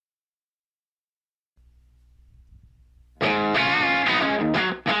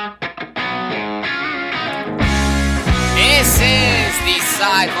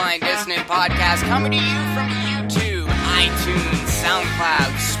Sideline Dissonant Podcast coming to you from YouTube, iTunes,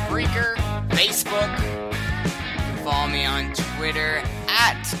 SoundCloud, Spreaker, Facebook. You can follow me on Twitter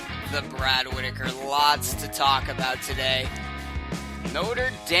at the Brad Whitaker. Lots to talk about today.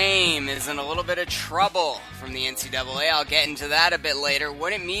 Notre Dame is in a little bit of trouble from the NCAA. I'll get into that a bit later.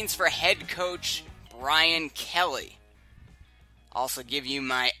 What it means for head coach Brian Kelly. Also give you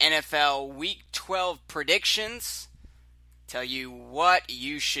my NFL Week 12 predictions. Tell you what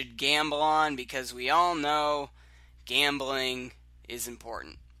you should gamble on because we all know gambling is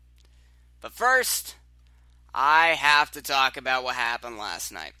important. But first, I have to talk about what happened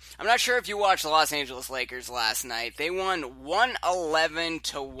last night. I'm not sure if you watched the Los Angeles Lakers last night. They won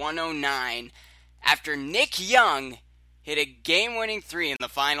 111-109 after Nick Young hit a game-winning three in the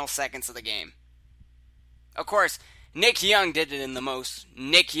final seconds of the game. Of course, Nick Young did it in the most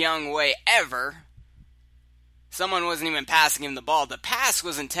Nick Young way ever. Someone wasn't even passing him the ball. The pass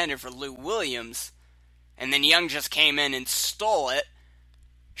was intended for Lou Williams, and then Young just came in and stole it,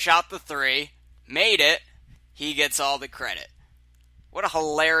 shot the three, made it. He gets all the credit. What a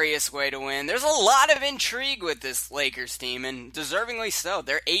hilarious way to win. There's a lot of intrigue with this Lakers team, and deservingly so.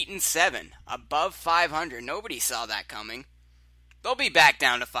 They're 8-7, above 500. Nobody saw that coming. They'll be back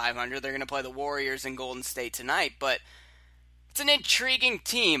down to 500. They're going to play the Warriors in Golden State tonight, but it's an intriguing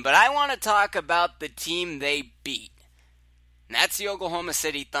team. But I want to talk about the team they beat, and that's the Oklahoma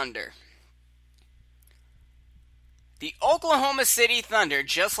City Thunder. The Oklahoma City Thunder,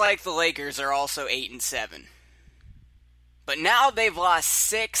 just like the Lakers, are also 8-7. But now they've lost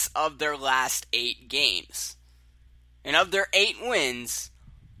 6 of their last 8 games. And of their 8 wins,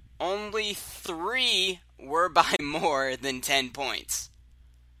 only 3 were by more than 10 points.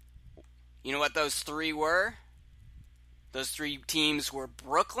 You know what those 3 were? Those 3 teams were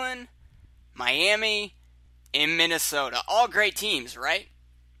Brooklyn, Miami, and Minnesota. All great teams, right?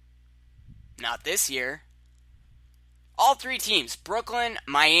 Not this year. All 3 teams, Brooklyn,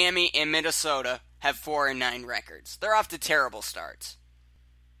 Miami, and Minnesota, have 4-9 records. They're off to terrible starts.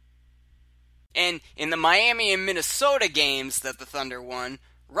 And in the Miami and Minnesota games that the Thunder won,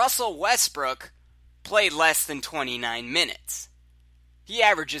 Russell Westbrook played less than 29 minutes. He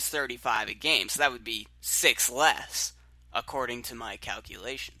averages 35 a game, so that would be 6 less, according to my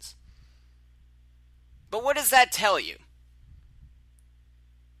calculations. But what does that tell you?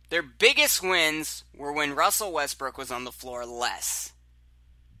 Their biggest wins were when Russell Westbrook was on the floor less.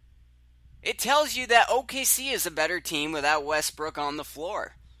 It tells you that OKC is a better team without Westbrook on the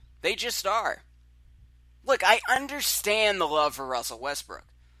floor. They just are. Look, I understand the love for Russell Westbrook.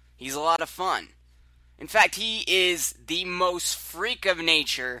 He's a lot of fun. In fact, he is the most freak of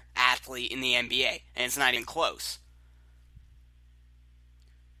nature athlete in the NBA, and it's not even close.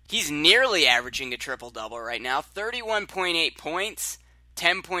 He's nearly averaging a triple-double right now. 31.8 points,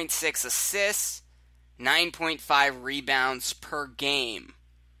 10.6 assists, 9.5 rebounds per game.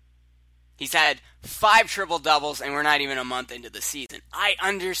 He's had 5 triple-doubles, and we're not even a month into the season. I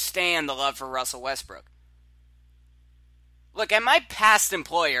understand the love for Russell Westbrook. Look, at my past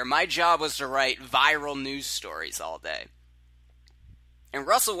employer, my job was to write viral news stories all day. And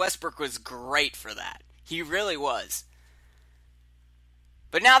Russell Westbrook was great for that. He really was.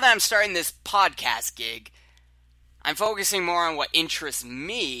 But now that I'm starting this podcast gig, I'm focusing more on what interests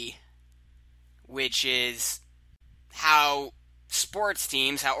me, which is how sports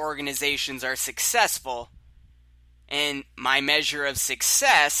teams, how organizations are successful. And my measure of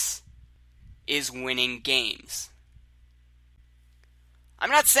success is winning games. I'm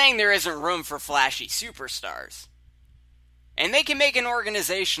not saying there isn't room for flashy superstars. And they can make an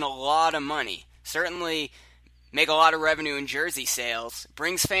organization a lot of money. Certainly make a lot of revenue in jersey sales.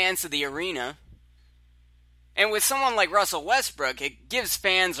 Brings fans to the arena. And with someone like Russell Westbrook, it gives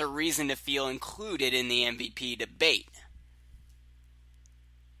fans a reason to feel included in the MVP debate.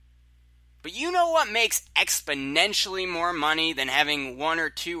 But you know what makes exponentially more money than having 1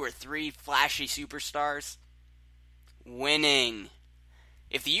 or 2 or 3 flashy superstars? Winning.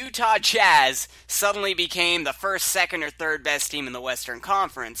 If the Utah Jazz suddenly became the first, second, or third best team in the Western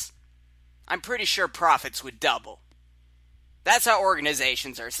Conference, I'm pretty sure profits would double. That's how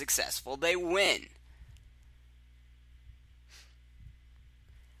organizations are successful. They win.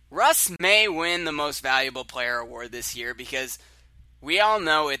 Russ may win the Most Valuable Player award this year because we all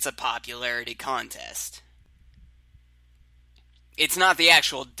know it's a popularity contest. It's not the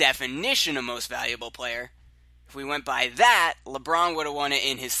actual definition of Most Valuable Player. If we went by that, LeBron would have won it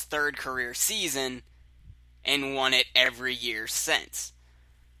in his 3rd career season and won it every year since.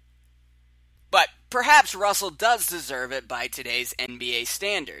 But perhaps Russell does deserve it by today's NBA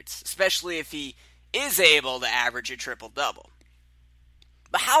standards, especially if he is able to average a triple-double.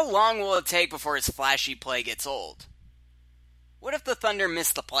 But how long will it take before his flashy play gets old? What if the Thunder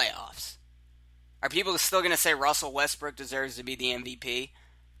miss the playoffs? Are people still going to say Russell Westbrook deserves to be the MVP?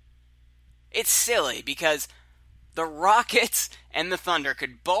 It's silly because the Rockets and the Thunder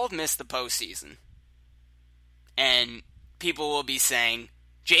could both miss the postseason. And people will be saying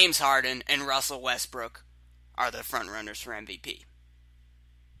James Harden and Russell Westbrook are the frontrunners for MVP.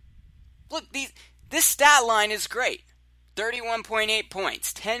 Look, this stat line is great. 31.8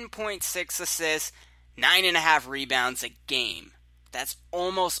 points, 10.6 assists, 9.5 rebounds a game. That's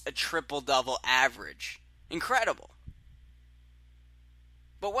almost a triple-double average. Incredible.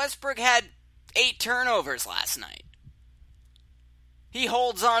 But Westbrook had 8 turnovers last night. He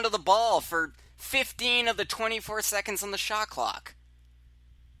holds onto the ball for 15 of the 24 seconds on the shot clock.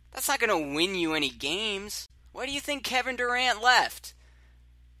 That's not going to win you any games. Why do you think Kevin Durant left?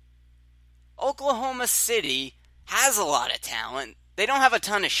 Oklahoma City has a lot of talent. They don't have a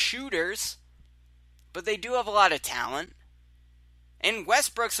ton of shooters, but they do have a lot of talent. And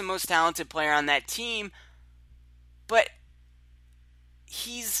Westbrook's the most talented player on that team, but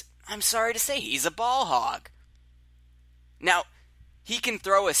I'm sorry to say, he's a ball hog. Now, he can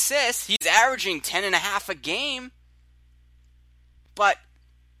throw assists. He's averaging 10.5 a game, but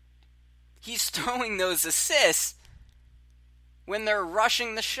he's throwing those assists when they're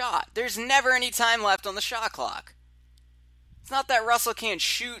rushing the shot. There's never any time left on the shot clock. It's not that Russell can't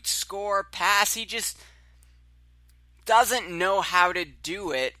shoot, score, pass. He just doesn't know how to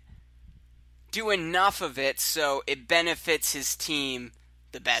do enough of it so it benefits his team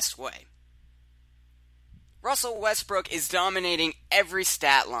the best way. Russell Westbrook is dominating every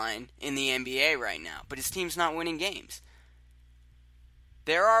stat line in the NBA right now, but his team's not winning games.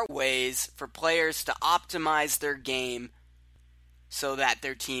 There are ways for players to optimize their game so that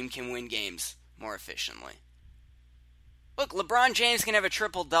their team can win games more efficiently. Look, LeBron James can have a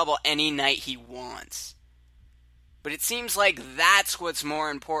triple-double any night he wants. But it seems like that's what's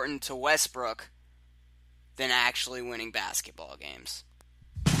more important to Westbrook than actually winning basketball games.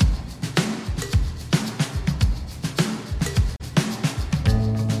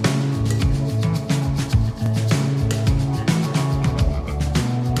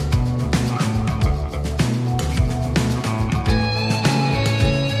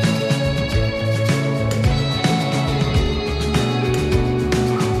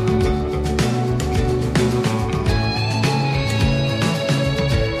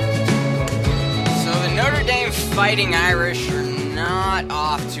 Fighting Irish are not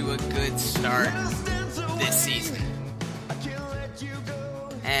off to a good start this season.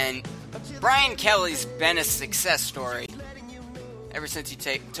 And Brian Kelly's been a success story ever since he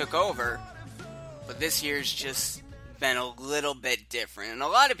took over, but this year's just been a little bit different. And a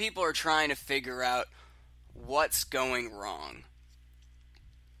lot of people are trying to figure out what's going wrong.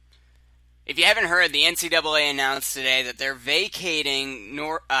 If you haven't heard, the NCAA announced today that they're vacating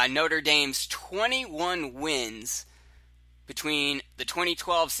Notre Dame's 21 wins between the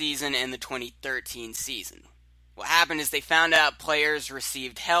 2012 season and the 2013 season. What happened is they found out players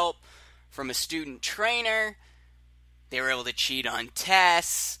received help from a student trainer. They were able to cheat on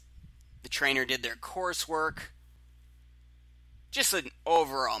tests. The trainer did their coursework. Just an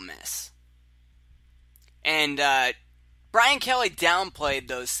overall mess. And Brian Kelly downplayed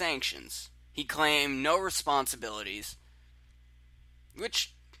those sanctions. He claimed no responsibilities,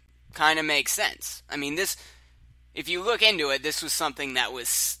 which kind of makes sense. I mean, if you look into it, this was something that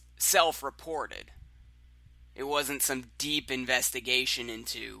was self-reported. It wasn't some deep investigation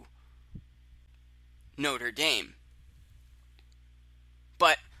into Notre Dame.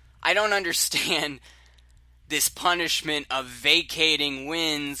 But I don't understand this punishment of vacating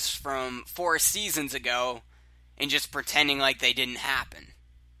wins from 4 seasons ago and just pretending like they didn't happen.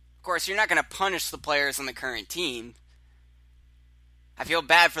 Of course, you're not going to punish the players on the current team. I feel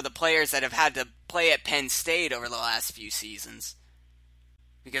bad for the players that have had to play at Penn State over the last few seasons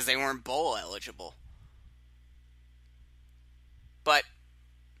because they weren't bowl eligible. But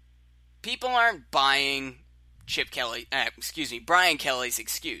people aren't buying Brian Kelly's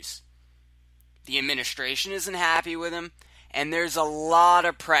excuse. The administration isn't happy with him, and there's a lot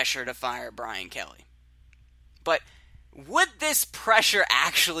of pressure to fire Brian Kelly. But would this pressure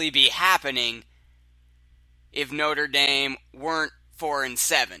actually be happening if Notre Dame weren't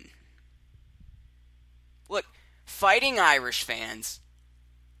 4-7? Look, Fighting Irish fans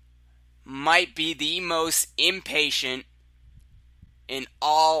might be the most impatient in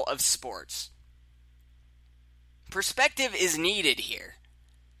all of sports. Perspective is needed here.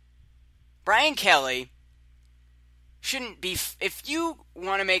 Brian Kelly shouldn't be... If you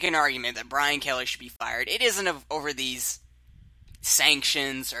want to make an argument that Brian Kelly should be fired, it isn't over these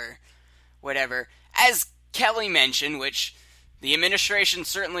sanctions or whatever. As Kelly mentioned, which the administration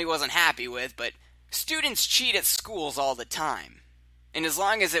certainly wasn't happy with, but students cheat at schools all the time. And as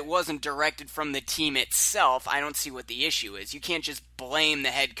long as it wasn't directed from the team itself, I don't see what the issue is. You can't just blame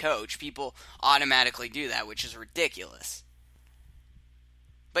the head coach. People automatically do that, which is ridiculous.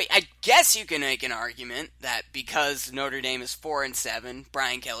 But I guess you can make an argument that because Notre Dame is 4-7,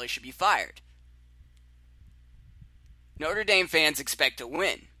 Brian Kelly should be fired. Notre Dame fans expect to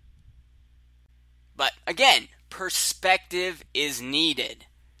win. But again, perspective is needed.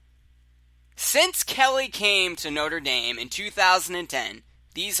 Since Kelly came to Notre Dame in 2010,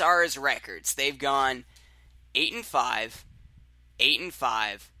 these are his records. They've gone 8-5,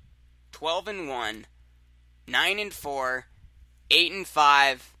 8-5, 12-1, 9-4,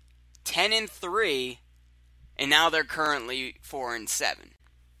 8-5, 10-3, and now they're currently 4-7.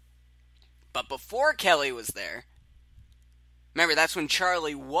 But before Kelly was there, remember that's when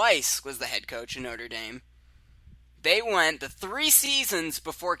Charlie Weis was the head coach in Notre Dame. They went, the 3 seasons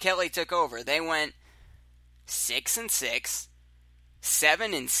before Kelly took over, they went 6-6,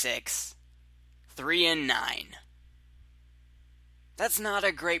 7-6, 3-9. That's not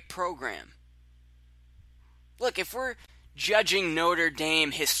a great program. Look, if we're judging Notre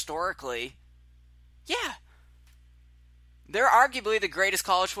Dame historically, yeah, they're arguably the greatest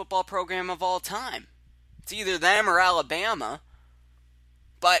college football program of all time. It's either them or Alabama,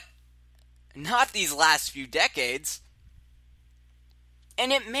 but not these last few decades.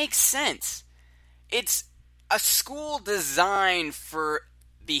 And it makes sense. It's a school designed for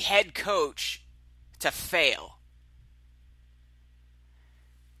the head coach to fail.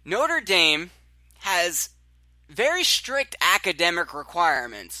 Notre Dame has very strict academic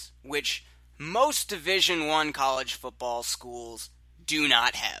requirements, which most Division I college football schools do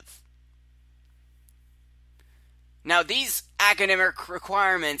not have. Now, these academic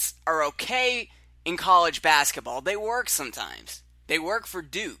requirements are okay in college basketball. They work sometimes. They work for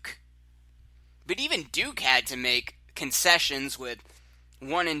Duke. But even Duke had to make concessions with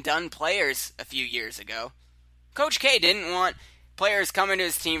one-and-done players a few years ago. Coach K didn't want players coming to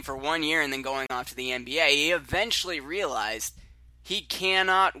his team for 1 year and then going off to the NBA. He eventually realized he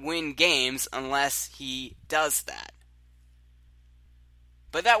cannot win games unless he does that.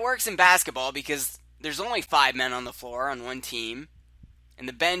 But that works in basketball because there's only 5 men on the floor on one team. And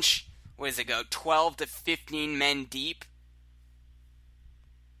the bench, 12 to 15 men deep?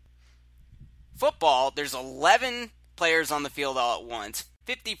 Football, there's 11 players on the field all at once.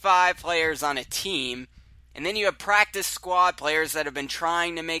 55 players on a team. And then you have practice squad players that have been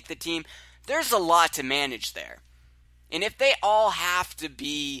trying to make the team. There's a lot to manage there. And if they all have to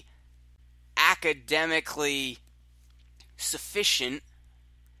be academically sufficient,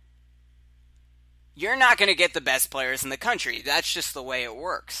 you're not going to get the best players in the country. That's just the way it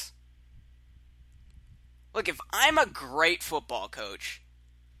works. Look, if I'm a great football coach,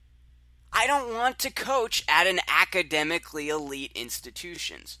 I don't want to coach at an academically elite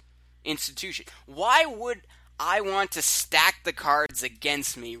institution. Why would I want to stack the cards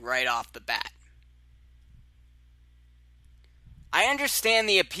against me right off the bat? I understand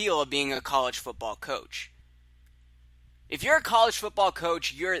the appeal of being a college football coach. If you're a college football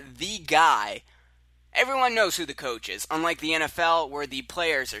coach, you're the guy. Everyone knows who the coach is, unlike the NFL where the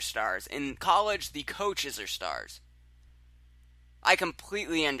players are stars. In college, the coaches are stars. I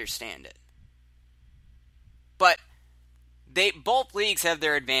completely understand it. But both leagues have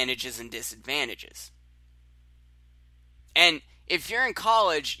their advantages and disadvantages. And if you're in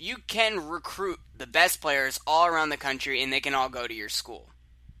college, you can recruit the best players all around the country and they can all go to your school.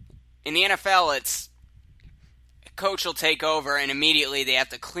 In the NFL, it's coach will take over and immediately they have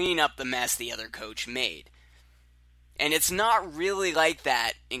to clean up the mess the other coach made. And it's not really like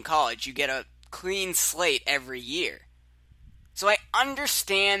that in college. You get a clean slate every year. So I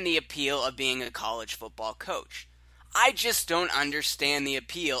understand the appeal of being a college football coach. I just don't understand the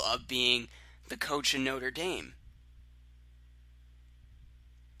appeal of being the coach in Notre Dame.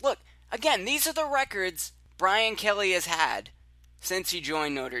 Look, again, these are the records Brian Kelly has had since he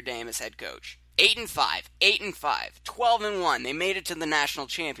joined Notre Dame as head coach. 8-5, 8-5, 12-1. They made it to the national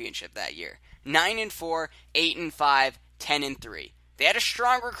championship that year. 9-4, 8-5, 10-3. They had a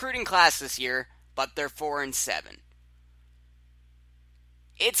strong recruiting class this year, but they're 4-7.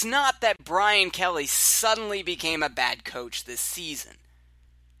 It's not that Brian Kelly suddenly became a bad coach this season.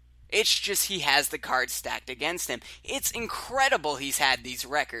 It's just he has the cards stacked against him. It's incredible he's had these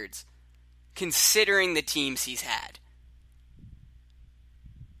records, considering the teams he's had.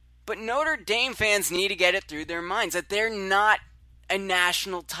 But Notre Dame fans need to get it through their minds that they're not a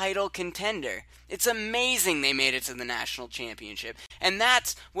national title contender. It's amazing they made it to the national championship. And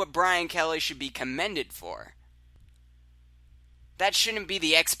that's what Brian Kelly should be commended for. That shouldn't be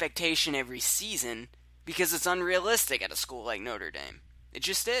the expectation every season because it's unrealistic at a school like Notre Dame. It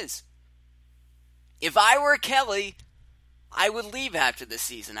just is. If I were Kelly, I would leave after this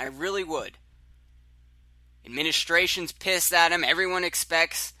season. I really would. Administration's pissed at him. Everyone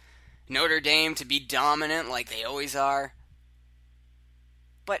expects Notre Dame to be dominant like they always are.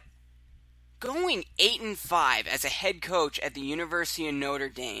 But going 8-5 as a head coach at the University of Notre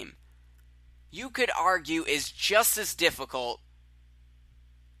Dame, you could argue is just as difficult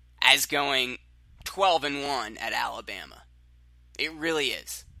as going 12-1 at Alabama. It really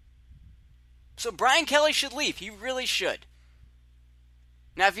is. So Brian Kelly should leave. He really should.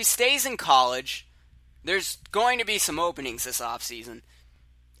 Now, if he stays in college, there's going to be some openings this offseason.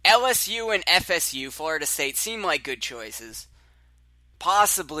 LSU and FSU, Florida State, seem like good choices.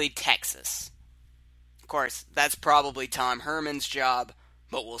 Possibly Texas. Of course, that's probably Tom Herman's job,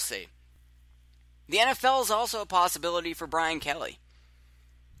 but we'll see. The NFL is also a possibility for Brian Kelly.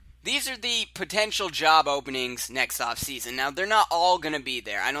 These are the potential job openings next offseason. Now, they're not all going to be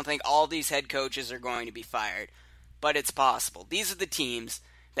there. I don't think all these head coaches are going to be fired, but it's possible. These are the teams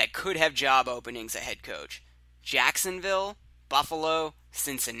that could have job openings at head coach. Jacksonville, Buffalo,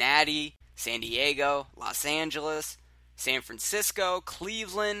 Cincinnati, San Diego, Los Angeles, San Francisco,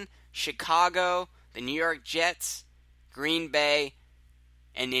 Cleveland, Chicago, the New York Jets, Green Bay,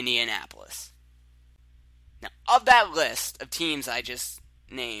 and Indianapolis. Now, of that list of teams I just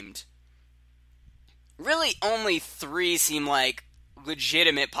named, really only 3 seem like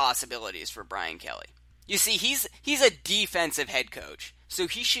legitimate possibilities for Brian Kelly. You see, he's a defensive head coach, so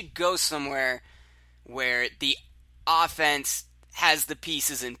he should go somewhere where the offense has the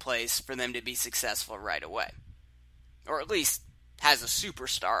pieces in place for them to be successful right away. Or at least has a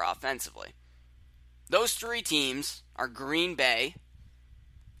superstar offensively. Those 3 teams are Green Bay,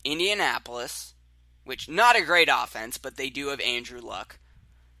 Indianapolis, which not a great offense, but they do have Andrew Luck,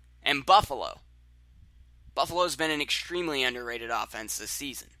 and Buffalo. Buffalo's been an extremely underrated offense this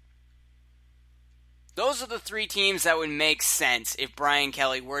season. Those are the 3 teams that would make sense if Brian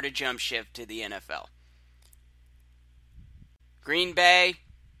Kelly were to jump ship to the NFL. Green Bay,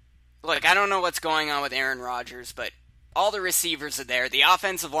 look, I don't know what's going on with Aaron Rodgers, but all the receivers are there. The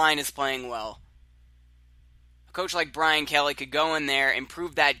offensive line is playing well. A coach like Brian Kelly could go in there,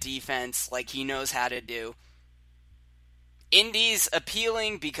 improve that defense like he knows how to do. Indy's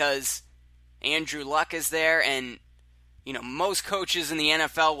appealing because Andrew Luck is there, and most coaches in the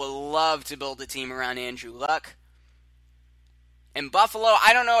NFL will love to build a team around Andrew Luck. And Buffalo,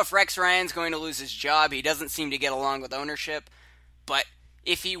 I don't know if Rex Ryan's going to lose his job. He doesn't seem to get along with ownership. But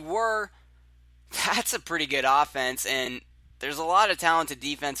if he were, that's a pretty good offense, and there's a lot of talented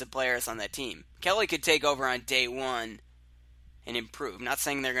defensive players on that team. Kelly could take over on day one and improve. I'm not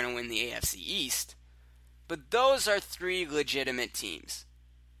saying they're going to win the AFC East, but those are 3 legitimate teams.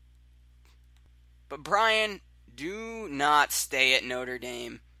 But Brian, do not stay at Notre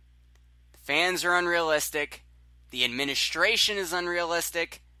Dame. The fans are unrealistic. The administration is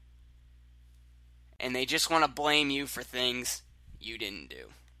unrealistic. And they just want to blame you for things you didn't do.